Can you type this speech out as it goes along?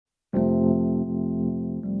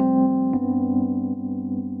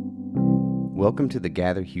Welcome to the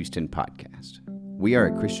Gather Houston podcast. We are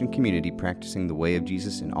a Christian community practicing the way of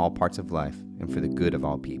Jesus in all parts of life and for the good of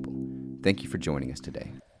all people. Thank you for joining us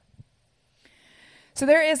today. So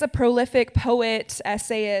there is a prolific poet,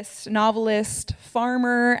 essayist, novelist,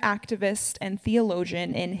 farmer, activist, and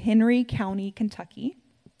theologian in Henry County, Kentucky,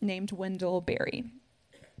 named Wendell Berry.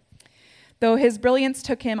 Though his brilliance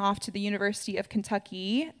took him off to the University of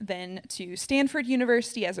Kentucky, then to Stanford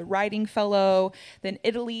University as a writing fellow, then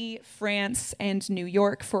Italy, France, and New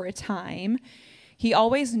York for a time, he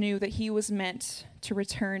always knew that he was meant to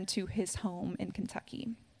return to his home in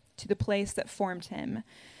Kentucky, to the place that formed him,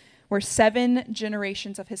 where 7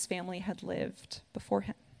 generations of his family had lived before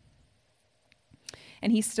him.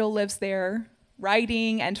 And he still lives there,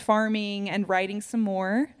 writing and farming and writing some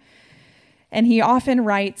more. And he often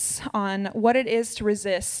writes on what it is to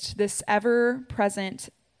resist this ever-present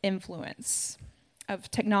influence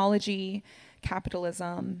of technology,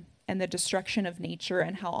 capitalism, and the destruction of nature,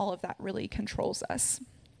 and how all of that really controls us.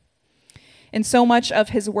 In so much of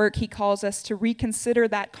his work, he calls us to reconsider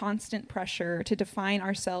that constant pressure to define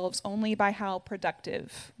ourselves only by how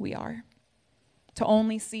productive we are, to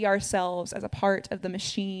only see ourselves as a part of the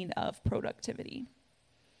machine of productivity.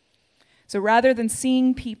 So rather than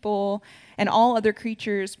seeing people and all other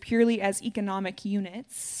creatures purely as economic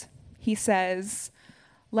units, he says,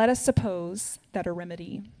 let us suppose that a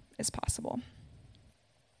remedy is possible.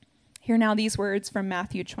 Hear now these words from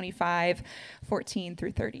Matthew 25:14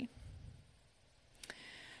 through 30.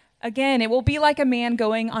 Again, it will be like a man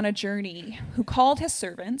going on a journey who called his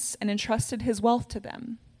servants and entrusted his wealth to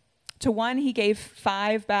them. To one he gave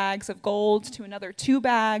 5 bags of gold, to another 2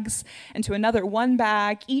 bags, and to another 1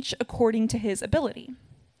 bag, each according to his ability.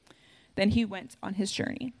 Then he went on his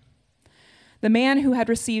journey. The man who had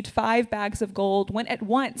received 5 bags of gold went at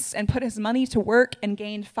once and put his money to work and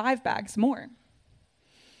gained 5 bags more.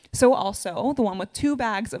 So also the one with 2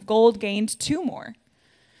 bags of gold gained 2 more.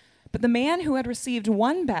 But the man who had received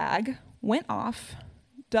 1 bag went off,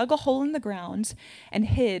 dug a hole in the ground, and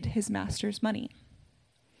hid his master's money.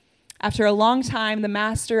 After a long time, the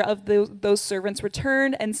master of those servants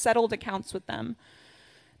returned and settled accounts with them.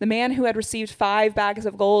 The man who had received 5 bags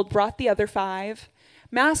of gold brought the other 5.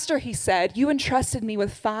 Master, he said, you entrusted me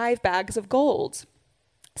with 5 bags of gold.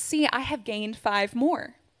 See, I have gained 5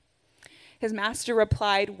 more. His master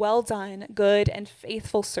replied, well done, good and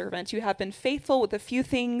faithful servant. You have been faithful with a few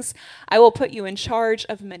things. I will put you in charge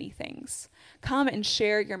of many things. Come and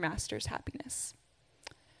share your master's happiness.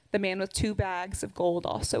 The man with 2 bags of gold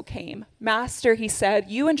also came. Master, he said,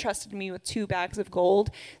 you entrusted me with 2 bags of gold.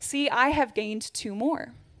 See, I have gained 2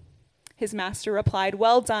 more. His master replied,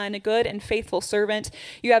 well done, good and faithful servant.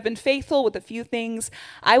 You have been faithful with a few things.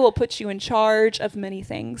 I will put you in charge of many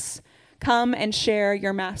things. Come and share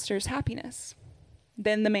your master's happiness.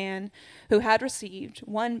 Then the man who had received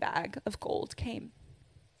 1 bag of gold came.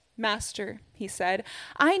 Master, he said,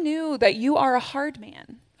 I knew that you are a hard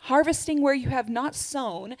man, harvesting where you have not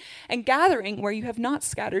sown and gathering where you have not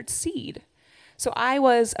scattered seed. So I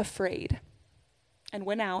was afraid and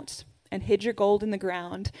went out and hid your gold in the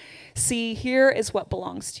ground. See, here is what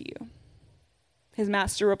belongs to you. His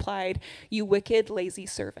master replied, you wicked, lazy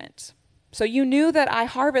servant. So you knew that I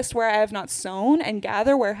harvest where I have not sown and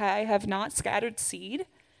gather where I have not scattered seed?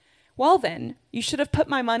 Well then, you should have put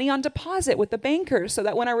my money on deposit with the bankers so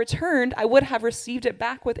that when I returned, I would have received it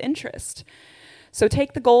back with interest. So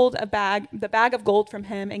take the bag of gold from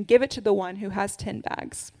him and give it to the one who has 10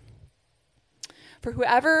 bags. For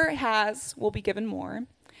whoever has will be given more,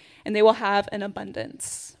 and they will have an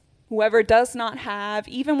abundance. Whoever does not have,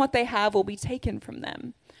 even what they have will be taken from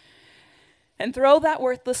them. And throw that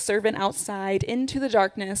worthless servant outside into the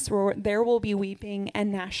darkness where there will be weeping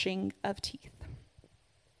and gnashing of teeth.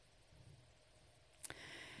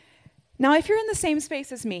 Now, if you're in the same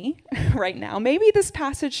space as me right now, maybe this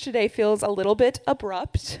passage today feels a little bit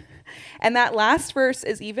abrupt, and that last verse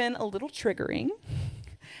is even a little triggering.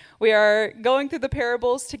 We are going through the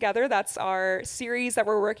parables together. That's our series that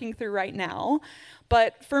we're working through right now.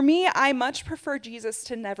 But for me, I much prefer Jesus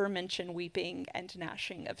to never mention weeping and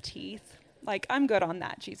gnashing of teeth. Like, I'm good on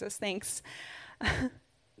that, Jesus, thanks.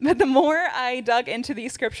 But the more I dug into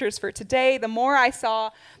these scriptures for today, the more I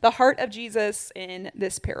saw the heart of Jesus in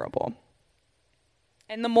this parable.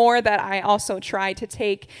 And the more that I also tried to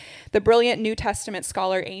take the brilliant New Testament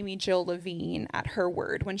scholar Amy Jill Levine at her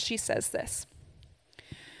word when she says this.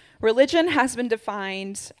 Religion has been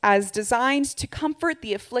defined as designed to comfort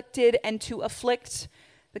the afflicted and to afflict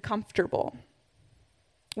the comfortable.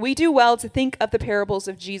 We do well to think of the parables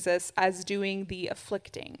of Jesus as doing the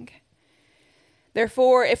afflicting.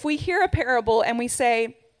 Therefore, if we hear a parable and we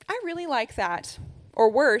say, I really like that, or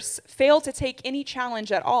worse, fail to take any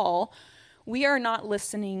challenge at all, we are not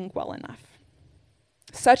listening well enough.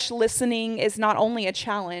 Such listening is not only a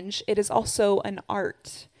challenge, it is also an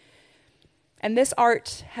art. And this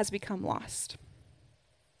art has become lost.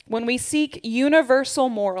 When we seek universal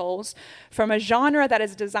morals from a genre that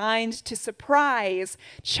is designed to surprise,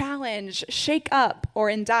 challenge, shake up, or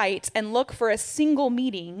indict, and look for a single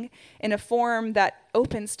meaning in a form that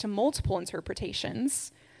opens to multiple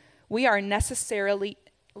interpretations, we are necessarily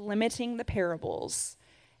limiting the parables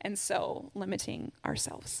and so limiting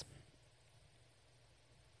ourselves.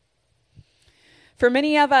 For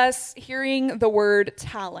many of us, hearing the word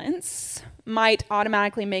talents might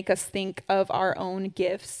automatically make us think of our own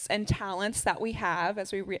gifts and talents that we have,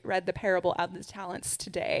 as we read the parable of the talents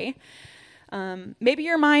today. Maybe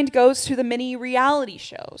your mind goes to the many reality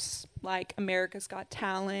shows, like America's Got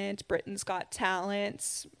Talent, Britain's Got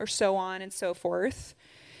Talent, or so on and so forth.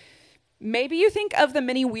 Maybe you think of the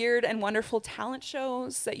many weird and wonderful talent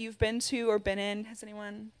shows that you've been to or been in. Has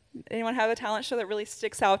anyone have a talent show that really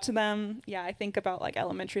sticks out to them? Yeah, I think about like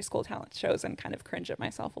elementary school talent shows and kind of cringe at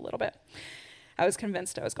myself a little bit. I was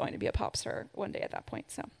convinced I was going to be a pop star one day at that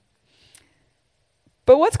point.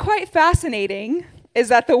 But what's quite fascinating is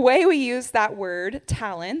that the way we use that word,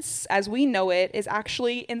 talents, as we know it, is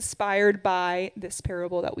actually inspired by this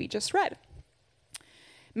parable that we just read.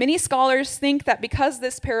 Many scholars think that because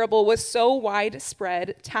this parable was so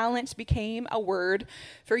widespread, talent became a word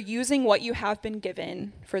for using what you have been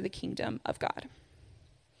given for the kingdom of God.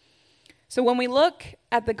 So when we look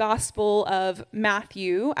at the Gospel of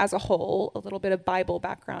Matthew as a whole, a little bit of Bible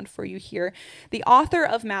background for you here, the author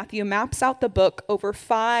of Matthew maps out the book over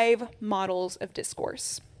 5 models of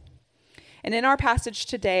discourse. And in our passage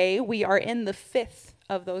today, we are in the 5th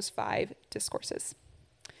of those 5 discourses.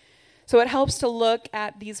 So it helps to look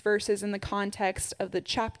at these verses in the context of the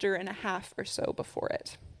chapter and a half or so before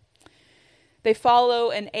it. They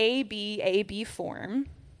follow an A-B form,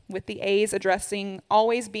 with the A's addressing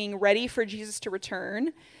always being ready for Jesus to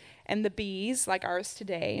return, and the B's, like ours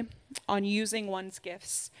today, on using one's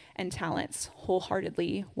gifts and talents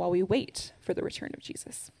wholeheartedly while we wait for the return of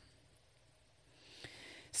Jesus.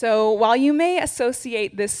 So while you may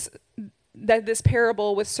associate this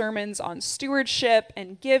parable with sermons on stewardship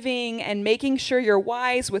and giving and making sure you're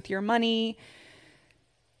wise with your money,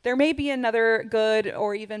 there may be another good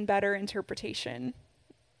or even better interpretation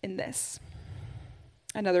in this.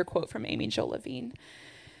 Another quote from Amy Jo Levine.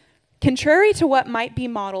 Contrary to what might be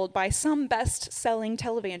modeled by some best-selling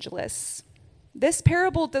televangelists, this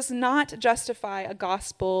parable does not justify a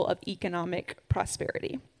gospel of economic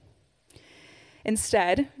prosperity.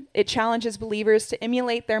 Instead, it challenges believers to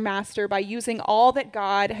emulate their master by using all that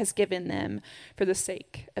God has given them for the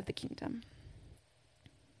sake of the kingdom.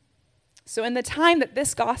 So in the time that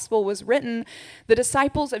this gospel was written, the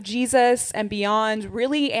disciples of Jesus and beyond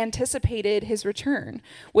really anticipated his return,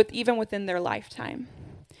 even within their lifetime.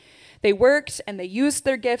 They worked and they used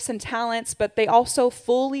their gifts and talents, but they also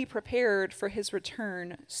fully prepared for his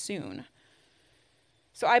return soon.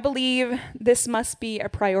 So I believe this must be a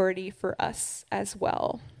priority for us as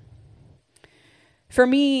well. For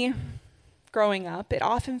me, growing up, it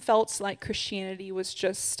often felt like Christianity was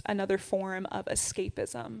just another form of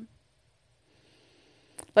escapism.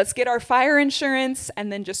 Let's get our fire insurance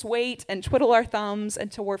and then just wait and twiddle our thumbs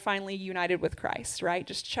until we're finally united with Christ, right?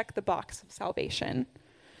 Just check the box of salvation.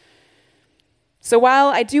 So while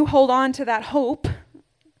I do hold on to that hope,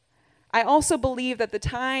 I also believe that the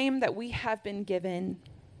time that we have been given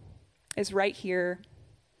is right here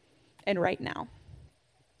and right now.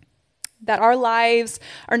 That our lives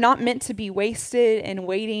are not meant to be wasted in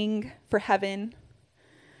waiting for heaven,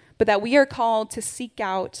 but that we are called to seek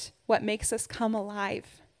out what makes us come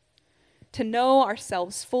alive, to know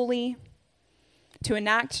ourselves fully, to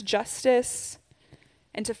enact justice,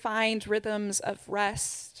 and to find rhythms of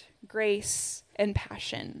rest, grace, and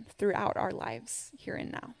passion throughout our lives here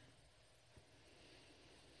and now.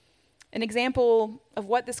 An example of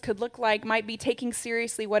what this could look like might be taking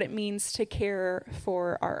seriously what it means to care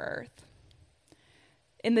for our earth.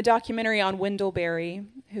 In the documentary on Wendell Berry,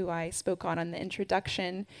 who I spoke on in the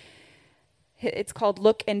introduction, it's called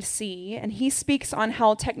Look and See, and he speaks on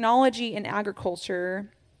how technology in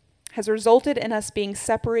agriculture has resulted in us being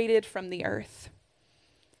separated from the earth,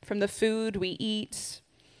 from the food we eat,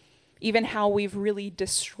 even how we've really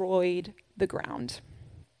destroyed the ground.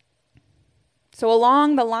 So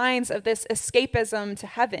along the lines of this escapism to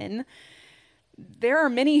heaven, there are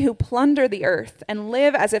many who plunder the earth and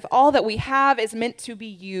live as if all that we have is meant to be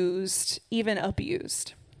used, even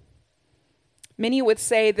abused. Many would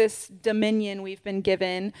say this dominion we've been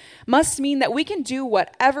given must mean that we can do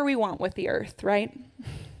whatever we want with the earth, right?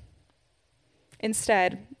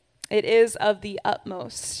 Instead, it is of the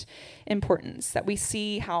utmost importance that we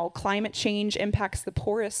see how climate change impacts the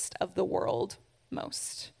poorest of the world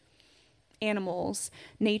most. Animals,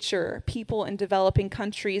 nature, people in developing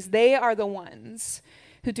countries, they are the ones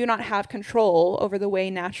who do not have control over the way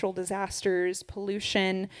natural disasters,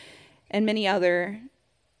 pollution, and many other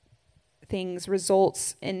things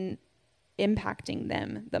results in impacting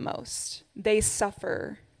them the most. They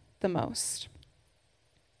suffer the most.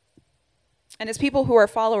 And as people who are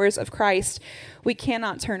followers of Christ, we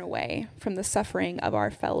cannot turn away from the suffering of our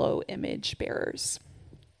fellow image bearers.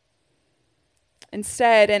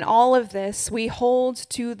 Instead, in all of this, we hold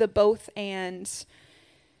to the both and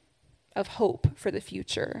of hope for the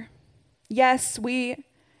future. Yes,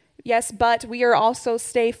 but we are also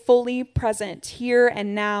stay fully present here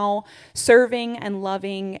and now, serving and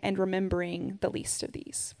loving and remembering the least of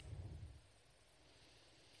these.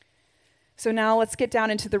 So now let's get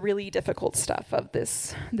down into the really difficult stuff of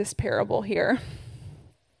this parable here.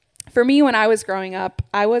 For me, when I was growing up,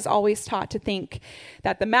 I was always taught to think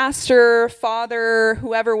that the master, father,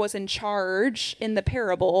 whoever was in charge in the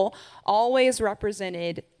parable always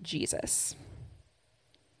represented Jesus.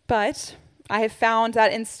 But I have found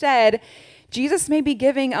that instead, Jesus may be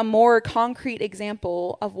giving a more concrete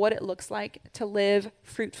example of what it looks like to live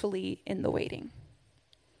fruitfully in the waiting.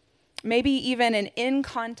 Maybe even an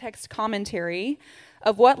in-context commentary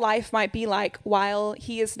of what life might be like while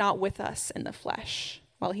he is not with us in the flesh,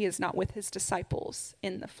 while he is not with his disciples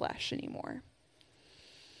in the flesh anymore.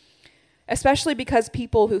 Especially because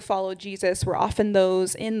people who followed Jesus were often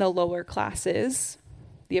those in the lower classes,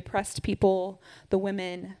 the oppressed people, the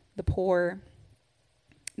women, the poor.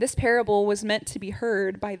 This parable was meant to be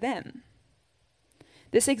heard by them.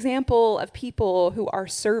 This example of people who are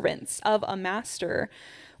servants of a master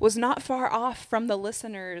was not far off from the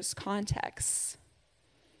listener's context.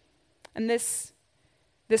 And this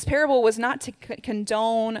parable was not to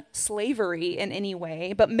condone slavery in any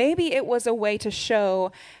way, but maybe it was a way to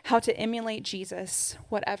show how to emulate Jesus,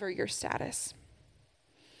 whatever your status.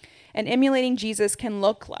 And emulating Jesus can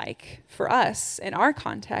look like, for us, in our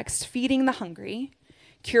context, feeding the hungry,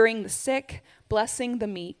 curing the sick, blessing the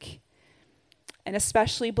meek, and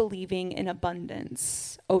especially believing in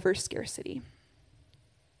abundance over scarcity.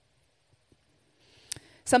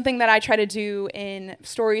 Something that I try to do in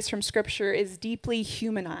stories from Scripture is deeply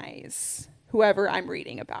humanize whoever I'm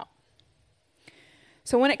reading about.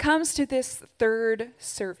 So when it comes to this third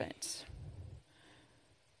servant,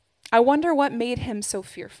 I wonder what made him so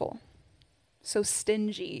fearful, so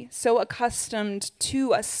stingy, so accustomed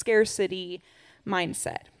to a scarcity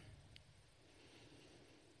mindset.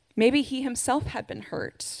 Maybe he himself had been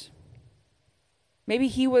hurt. Maybe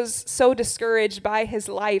he was so discouraged by his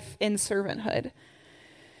life in servanthood.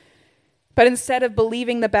 But instead of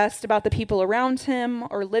believing the best about the people around him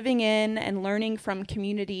or living in and learning from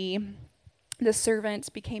community, the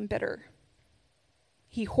servant became bitter.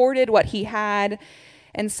 He hoarded what he had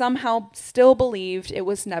and somehow still believed it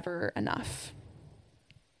was never enough.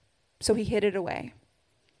 So he hid it away.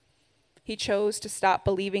 He chose to stop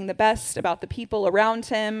believing the best about the people around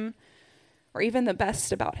him or even the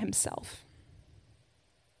best about himself.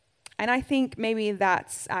 And I think maybe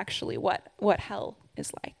that's actually what hell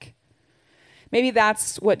is like. Maybe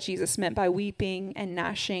that's what Jesus meant by weeping and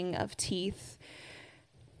gnashing of teeth.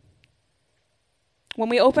 When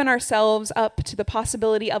we open ourselves up to the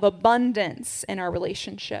possibility of abundance in our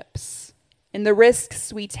relationships, in the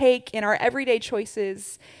risks we take in our everyday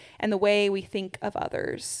choices and the way we think of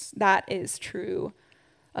others, that is true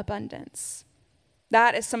abundance.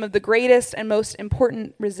 That is some of the greatest and most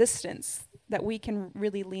important resistance that we can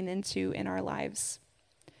really lean into in our lives.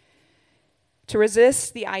 To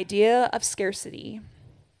resist the idea of scarcity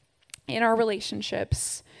in our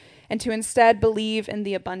relationships and to instead believe in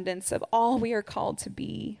the abundance of all we are called to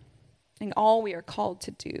be and all we are called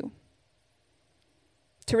to do.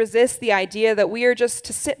 To resist the idea that we are just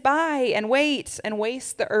to sit by and wait and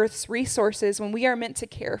waste the earth's resources when we are meant to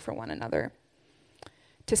care for one another.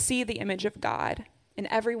 To see the image of God in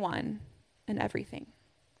everyone and everything.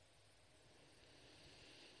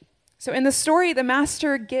 So in the story, the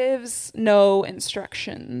master gives no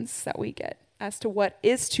instructions that we get as to what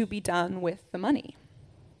is to be done with the money.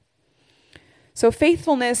 So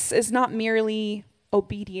faithfulness is not merely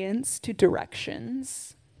obedience to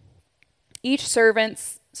directions. Each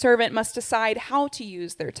servant must decide how to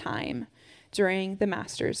use their time during the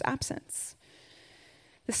master's absence.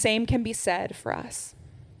 The same can be said for us.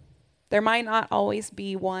 There might not always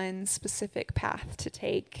be one specific path to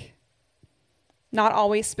take. not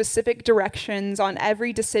always specific directions on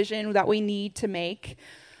every decision that we need to make,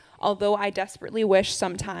 although I desperately wish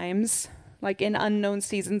sometimes, like in unknown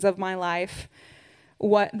seasons of my life,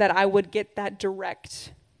 that I would get that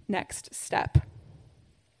direct next step.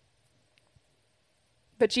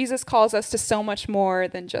 But Jesus calls us to so much more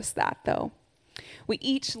than just that, though. We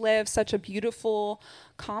each live such a beautiful,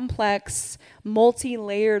 complex,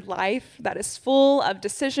 multi-layered life that is full of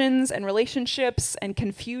decisions and relationships and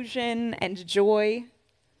confusion and joy.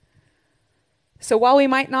 So while we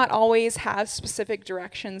might not always have specific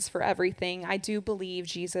directions for everything, I do believe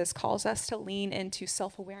Jesus calls us to lean into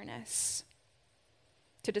self-awareness,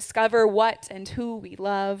 to discover what and who we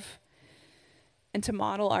love, and to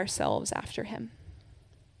model ourselves after him.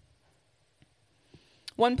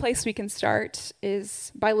 One place we can start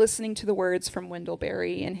is by listening to the words from Wendell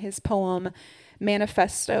Berry in his poem,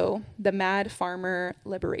 Manifesto, The Mad Farmer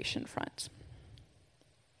Liberation Front.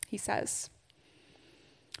 He says,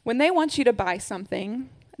 "When they want you to buy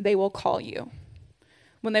something, they will call you.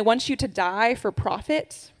 When they want you to die for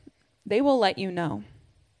profit, they will let you know.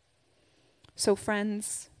 So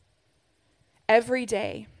friends, every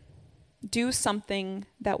day, do something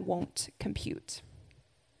that won't compute.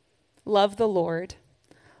 Love the Lord.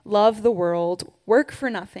 Love the world, work for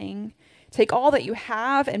nothing, take all that you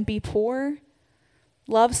have and be poor.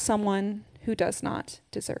 Love someone who does not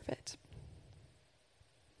deserve it."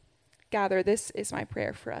 Gather, this is my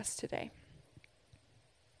prayer for us today.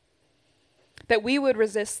 That we would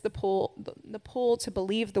resist the pull to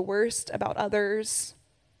believe the worst about others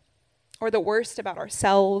or the worst about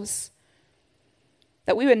ourselves.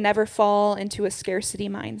 That we would never fall into a scarcity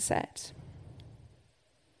mindset.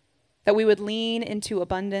 That we would lean into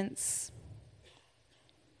abundance,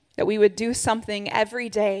 that we would do something every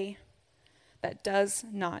day that does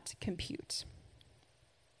not compute.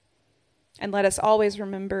 And let us always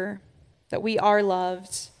remember that we are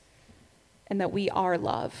loved and that we are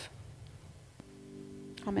love.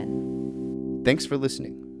 Amen. Thanks for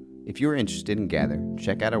listening. If you're interested in Gather,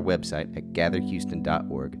 check out our website at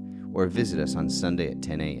gatherhouston.org or visit us on Sunday at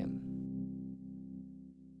 10 a.m.